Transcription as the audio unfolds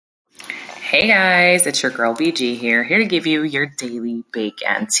Hey guys, it's your girl BG here to give you your daily bake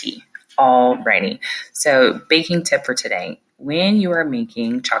and tea. Alrighty, so baking tip for today. When you are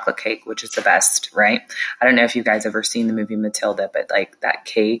making chocolate cake, which is the best, right? I don't know if you guys ever seen the movie Matilda, but like that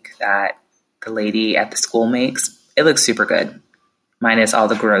cake that the lady at the school makes, it looks super good. Minus all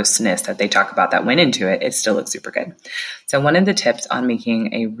the grossness that they talk about that went into it, it still looks super good. So one of the tips on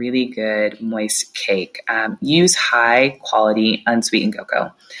making a really good moist cake, use high quality unsweetened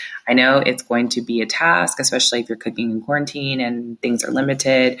cocoa. I know it's going to be a task, especially if you're cooking in quarantine and things are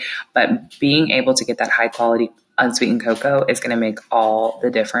limited, but being able to get that high quality unsweetened cocoa is going to make all the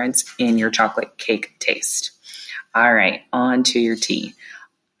difference in your chocolate cake taste. All right, on to your tea.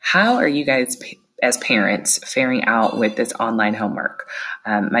 How are you guys as parents faring out with this online homework?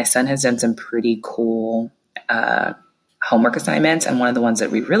 My son has done some pretty cool homework assignments, and one of the ones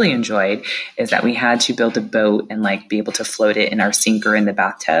that we really enjoyed is that we had to build a boat and like be able to float it in our sink or in the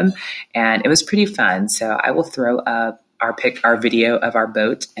bathtub, and it was pretty fun. So I will throw up our video of our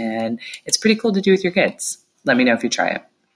boat, and it's pretty cool to do with your kids. Let me know if you try it.